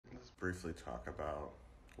briefly talk about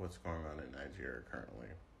what's going on in Nigeria currently.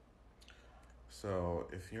 So,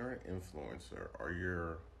 if you're an influencer or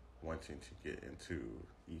you're wanting to get into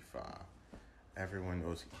Ifa, everyone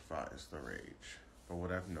knows Ifa is the rage. But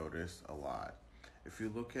what I've noticed a lot, if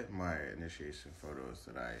you look at my initiation photos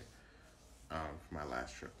that for my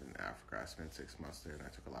last trip in Africa, I spent 6 months there and I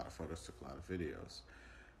took a lot of photos, took a lot of videos.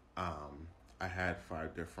 I had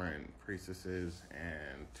 5 different priestesses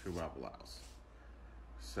and 2 babalaos.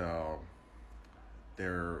 So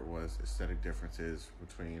there was aesthetic differences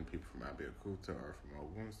between people from Abeokuta or from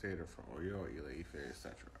Ogun State or from Oyo, Ile-Ife,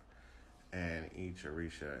 etc. And each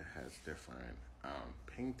Orisha has different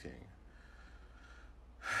painting.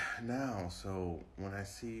 Now, so when I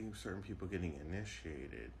see certain people getting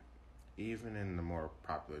initiated, even in the more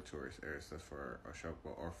popular tourist areas, such for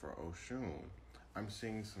Oshogbo or for Oshun, I'm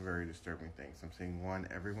seeing some very disturbing things. I'm seeing one,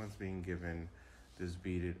 everyone's being given this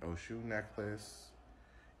beaded Oshun necklace,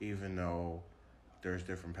 even though there's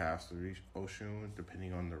different paths to reach Oshun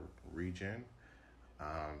depending on the region.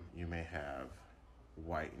 You may have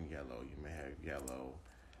white and yellow. You may have yellow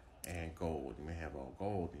and gold. You may have all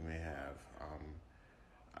gold. You may have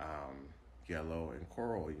yellow and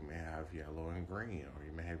coral. You may have yellow and green, or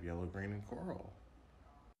you may have yellow, green, and coral.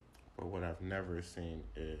 But what I've never seen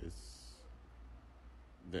is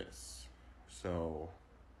this. So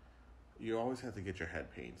you always have to get your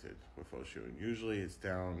head painted with Oshun. Usually it's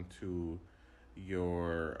down to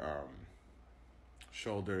your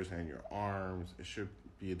shoulders and your arms. It should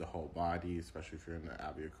be the whole body, especially if you're in the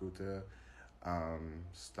Abeokuta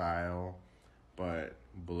style. But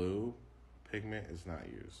blue pigment is not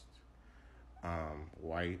used.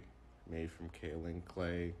 White, made from kaolin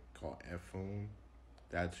clay, called efun,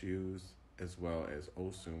 that's used, as well as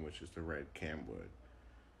osun, which is the red camwood.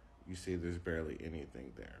 You see there's barely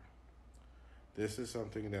anything there. This is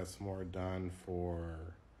something that's more done for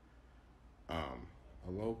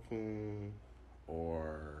Olokun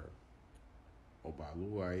or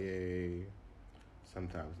Obaluaye,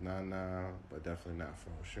 sometimes Nana, but definitely not for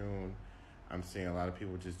Oshun. I'm seeing a lot of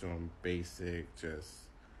people just doing basic, just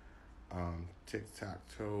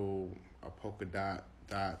tic-tac-toe, polka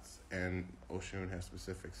dots, and Oshun has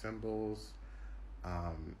specific symbols.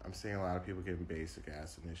 I'm seeing a lot of people getting basic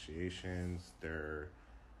ass initiations.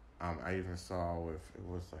 I even saw it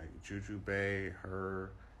was like Jujube,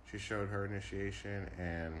 she showed her initiation,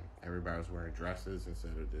 and everybody was wearing dresses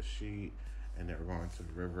instead of the sheet, and they were going to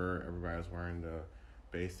the river. Everybody was wearing the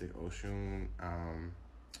basic Oshun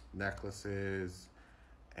necklaces,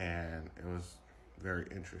 and it was very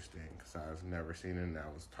interesting because I've never seen it, and I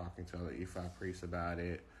was talking to other Ifa priests about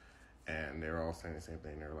it, and they were all saying the same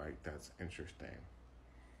thing. They're like, that's interesting.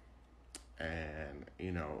 And,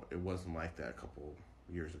 it wasn't like that a couple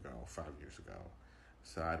years ago, 5 years ago.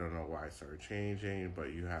 So I don't know why it started changing,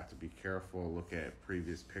 but you have to be careful. Look at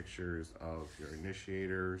previous pictures of your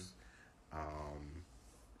initiators.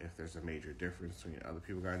 If there's a major difference between other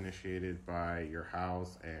people got initiated by your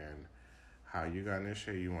house and how you got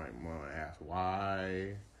initiated, you might want to ask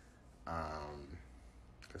why.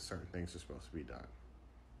 Because certain things are supposed to be done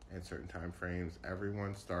in certain time frames.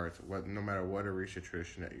 Everyone starts, no matter what Orisha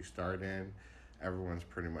tradition that you start in, everyone's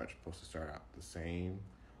pretty much supposed to start out the same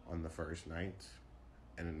on the first night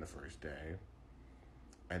and in the first day.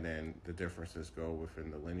 And then the differences go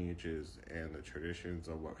within the lineages and the traditions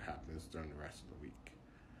of what happens during the rest of the week.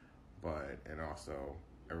 And also,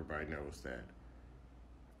 everybody knows that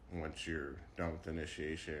once you're done with the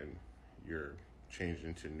initiation, you're changed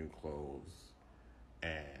into new clothes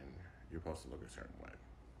and you're supposed to look a certain way,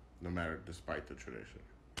 no matter, despite the tradition.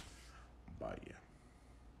 But yeah,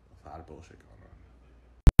 a lot of bullshit going on.